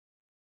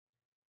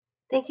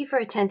Thank you for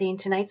attending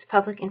tonight's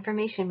public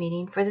information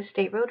meeting for the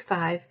State Road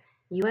 5,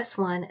 US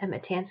 1 at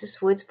Matanzas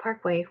Woods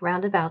Parkway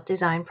Roundabout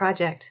Design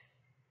Project.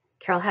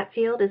 Carol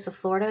Hatfield is the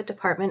Florida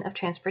Department of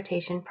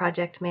Transportation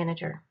Project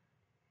Manager.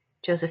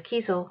 Joseph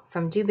Kiesel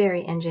from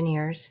Dewberry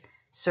Engineers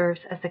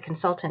serves as the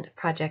Consultant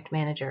Project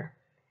Manager.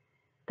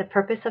 The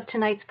purpose of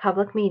tonight's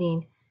public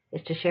meeting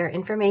is to share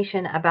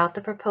information about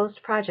the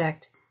proposed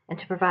project and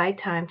to provide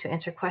time to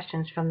answer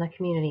questions from the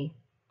community.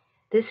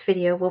 This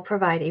video will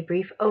provide a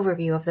brief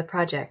overview of the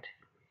project.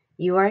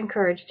 You are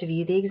encouraged to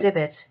view the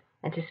exhibits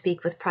and to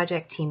speak with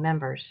project team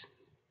members.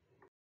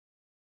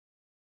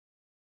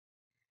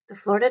 The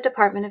Florida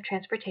Department of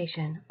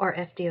Transportation, or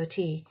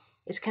FDOT,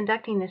 is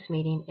conducting this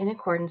meeting in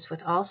accordance with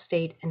all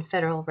state and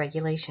federal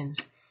regulations,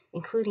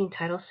 including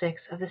Title VI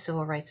of the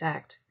Civil Rights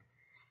Act.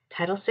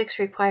 Title VI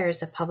requires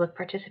that public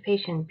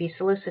participation be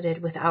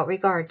solicited without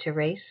regard to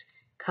race,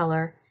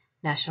 color,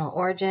 national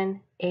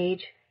origin,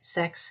 age,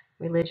 sex,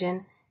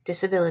 religion,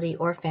 disability,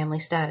 or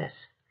family status.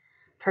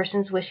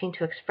 Persons wishing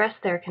to express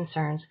their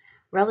concerns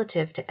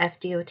relative to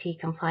FDOT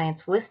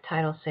compliance with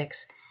Title VI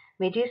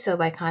may do so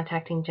by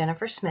contacting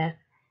Jennifer Smith,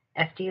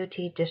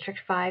 FDOT District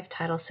 5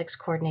 Title VI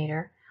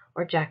Coordinator,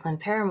 or Jacqueline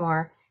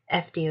Paramore,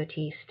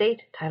 FDOT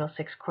State Title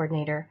VI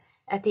Coordinator,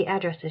 at the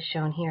addresses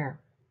shown here.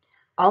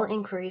 All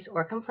inquiries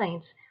or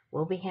complaints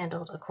will be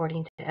handled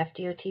according to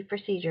FDOT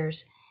procedures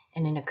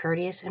and in a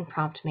courteous and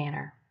prompt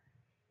manner.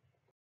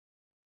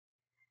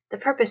 The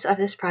purpose of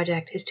this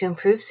project is to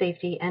improve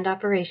safety and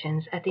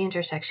operations at the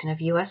intersection of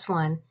US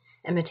 1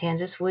 and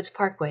Matanzas Woods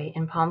Parkway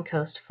in Palm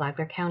Coast,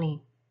 Flagler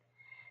County.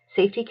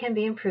 Safety can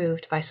be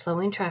improved by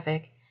slowing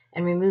traffic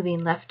and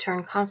removing left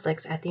turn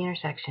conflicts at the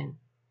intersection.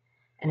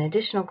 An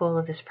additional goal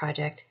of this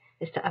project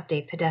is to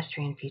update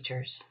pedestrian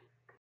features.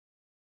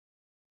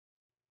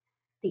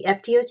 The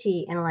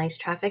FDOT analyzed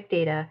traffic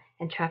data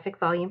and traffic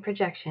volume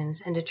projections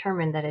and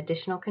determined that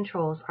additional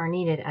controls are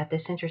needed at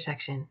this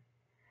intersection.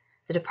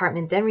 The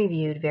department then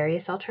reviewed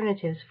various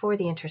alternatives for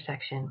the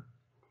intersection.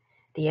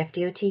 The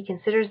FDOT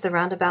considers the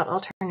roundabout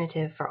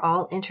alternative for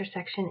all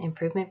intersection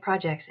improvement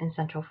projects in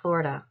Central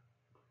Florida.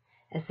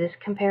 As this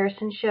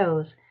comparison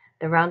shows,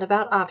 the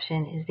roundabout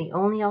option is the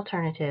only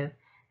alternative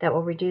that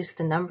will reduce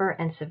the number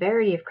and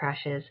severity of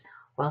crashes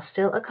while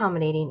still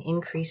accommodating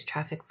increased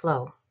traffic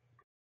flow.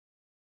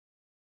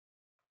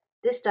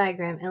 This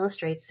diagram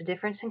illustrates the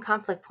difference in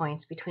conflict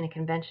points between a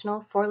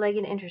conventional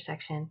four-legged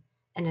intersection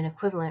and an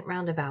equivalent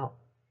roundabout.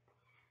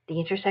 The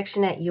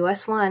intersection at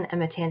US 1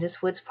 and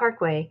Matanzas Woods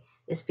Parkway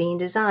is being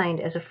designed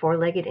as a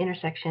four-legged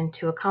intersection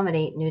to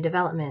accommodate new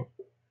development.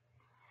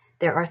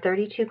 There are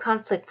 32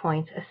 conflict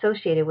points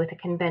associated with a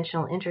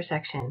conventional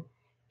intersection,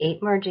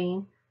 8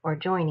 merging or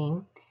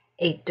joining,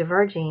 8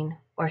 diverging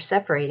or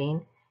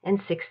separating,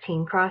 and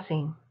 16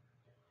 crossing.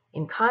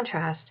 In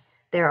contrast,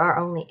 there are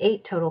only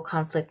 8 total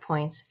conflict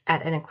points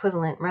at an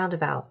equivalent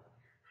roundabout,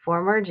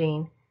 4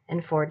 merging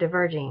and 4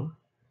 diverging.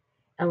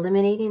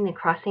 Eliminating the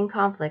crossing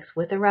conflicts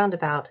with a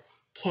roundabout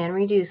can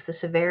reduce the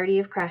severity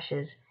of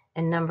crashes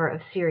and number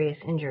of serious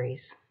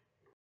injuries.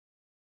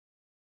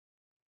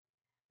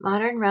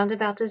 Modern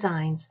roundabout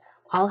designs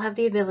all have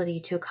the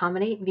ability to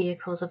accommodate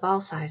vehicles of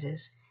all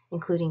sizes,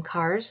 including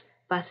cars,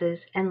 buses,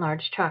 and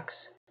large trucks.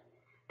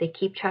 They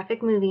keep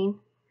traffic moving,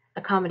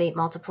 accommodate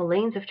multiple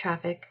lanes of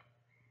traffic,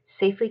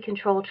 safely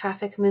control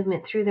traffic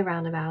movement through the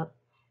roundabout,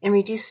 and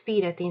reduce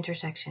speed at the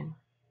intersection.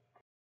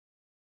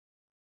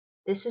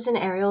 This is an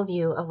aerial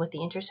view of what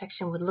the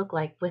intersection would look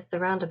like with the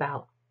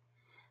roundabout.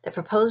 The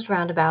proposed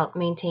roundabout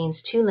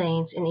maintains 2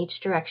 lanes in each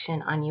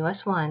direction on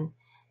US 1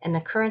 and the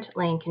current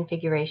lane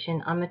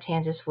configuration on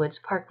Matanzas Woods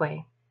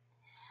Parkway.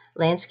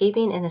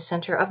 Landscaping in the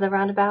center of the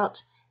roundabout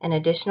and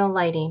additional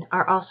lighting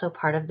are also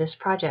part of this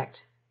project.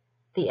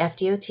 The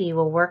FDOT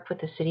will work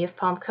with the City of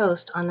Palm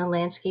Coast on the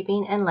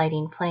landscaping and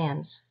lighting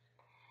plans.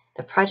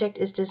 The project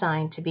is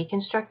designed to be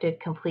constructed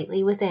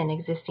completely within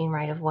existing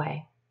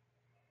right-of-way.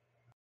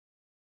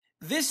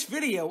 This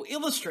video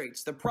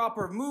illustrates the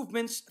proper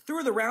movements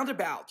through the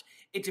roundabout.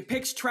 It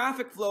depicts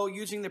traffic flow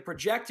using the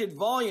projected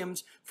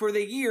volumes for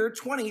the year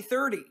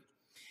 2030.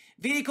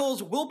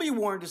 Vehicles will be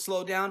warned to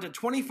slow down to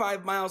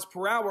 25 miles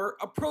per hour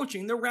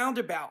approaching the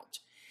roundabout.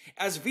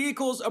 As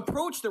vehicles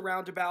approach the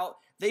roundabout,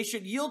 they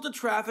should yield to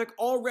traffic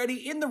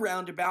already in the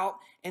roundabout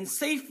and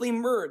safely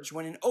merge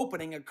when an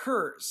opening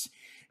occurs.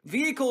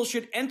 Vehicles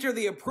should enter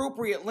the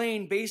appropriate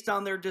lane based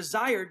on their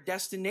desired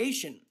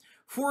destination.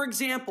 For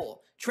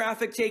example,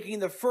 traffic taking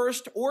the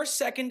first or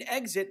second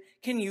exit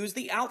can use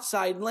the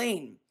outside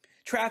lane.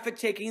 Traffic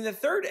taking the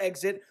third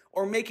exit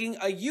or making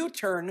a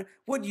U-turn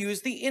would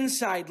use the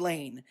inside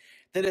lane.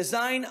 The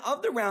design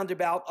of the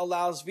roundabout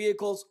allows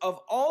vehicles of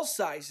all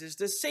sizes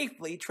to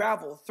safely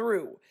travel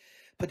through.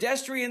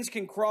 Pedestrians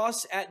can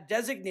cross at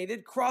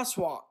designated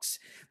crosswalks.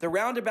 The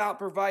roundabout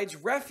provides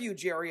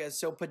refuge areas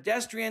so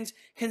pedestrians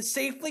can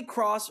safely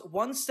cross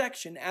one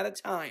section at a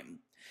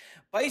time.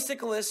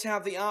 Bicyclists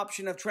have the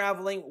option of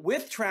traveling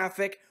with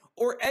traffic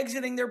or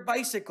exiting their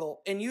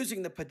bicycle and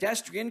using the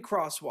pedestrian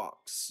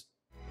crosswalks.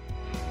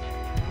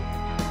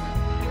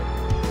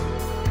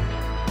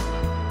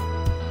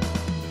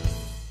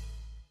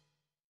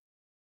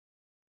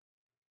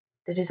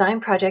 The design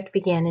project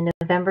began in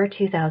November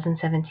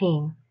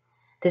 2017.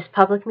 This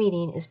public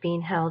meeting is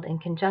being held in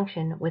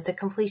conjunction with the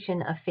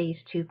completion of Phase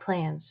 2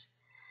 plans.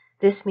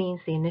 This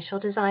means the initial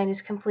design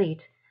is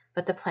complete,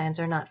 but the plans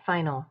are not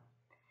final.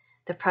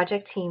 The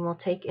project team will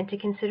take into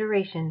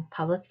consideration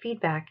public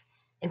feedback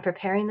in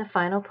preparing the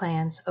final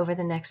plans over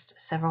the next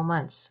several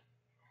months.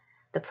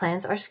 The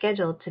plans are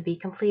scheduled to be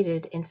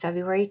completed in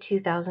February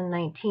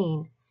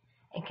 2019,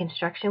 and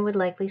construction would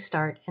likely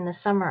start in the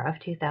summer of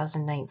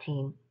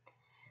 2019.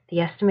 The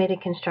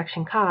estimated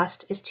construction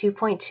cost is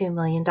 $2.2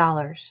 million.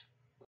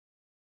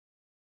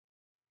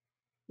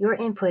 Your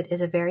input is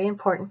a very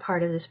important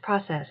part of this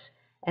process,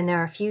 and there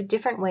are a few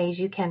different ways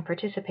you can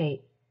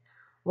participate.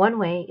 One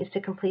way is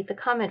to complete the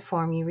comment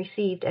form you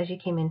received as you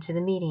came into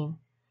the meeting.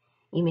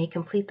 You may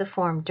complete the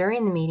form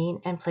during the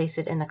meeting and place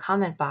it in the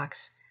comment box,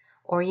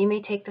 or you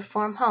may take the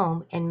form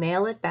home and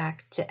mail it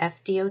back to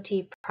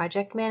FDOT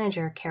Project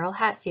Manager Carol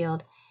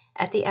Hatfield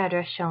at the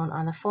address shown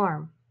on the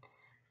form.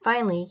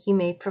 Finally, you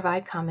may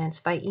provide comments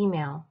by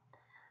email.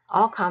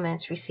 All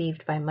comments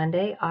received by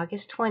Monday,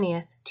 August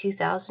 20th,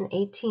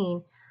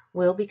 2018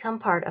 will become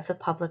part of the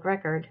public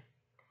record.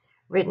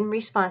 Written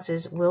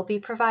responses will be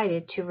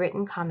provided to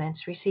written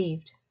comments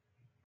received.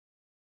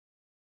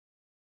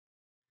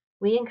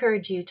 We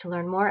encourage you to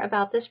learn more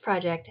about this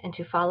project and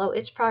to follow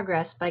its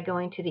progress by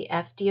going to the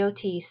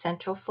FDOT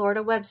Central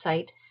Florida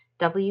website,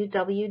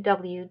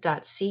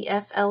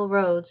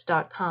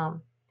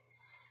 www.cflroads.com.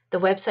 The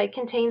website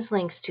contains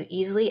links to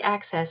easily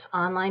access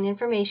online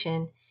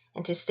information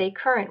and to stay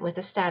current with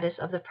the status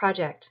of the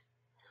project.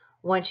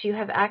 Once you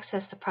have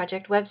accessed the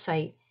project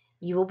website,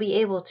 you will be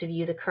able to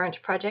view the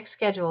current project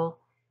schedule,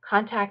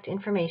 contact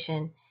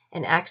information,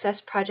 and access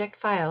project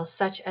files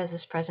such as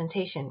this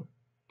presentation.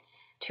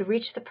 To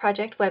reach the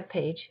project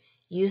webpage,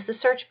 use the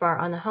search bar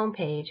on the home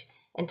page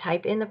and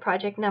type in the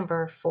project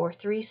number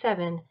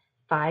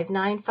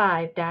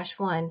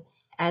 437595-1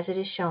 as it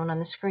is shown on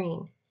the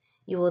screen.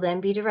 You will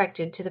then be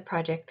directed to the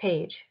project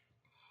page.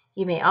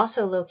 You may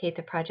also locate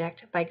the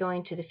project by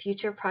going to the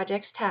Future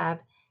Projects tab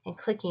and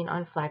clicking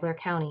on Flagler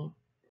County.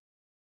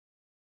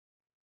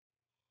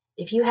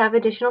 If you have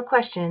additional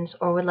questions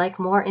or would like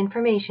more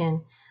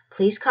information,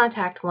 please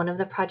contact one of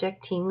the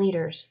project team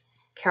leaders.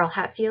 Carol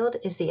Hatfield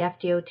is the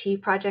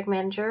FDOT Project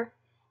Manager,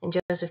 and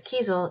Joseph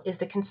Kiesel is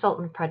the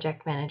Consultant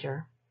Project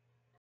Manager.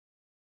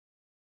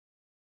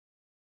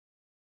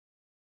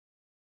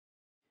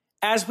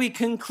 As we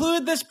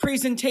conclude this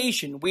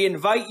presentation, we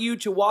invite you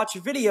to watch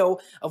a video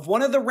of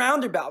one of the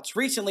roundabouts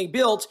recently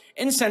built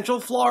in Central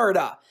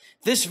Florida.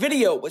 This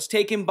video was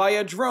taken by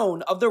a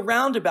drone of the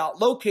roundabout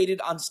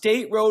located on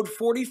State Road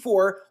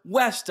 44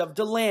 west of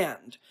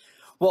DeLand.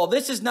 While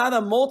this is not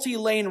a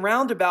multi-lane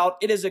roundabout,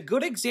 it is a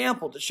good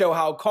example to show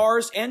how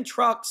cars and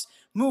trucks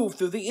move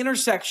through the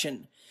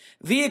intersection.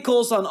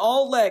 Vehicles on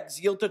all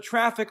legs yield to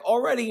traffic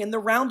already in the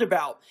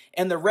roundabout,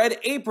 and the red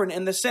apron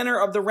in the center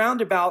of the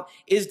roundabout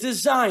is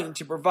designed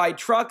to provide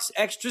trucks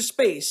extra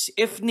space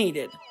if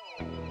needed.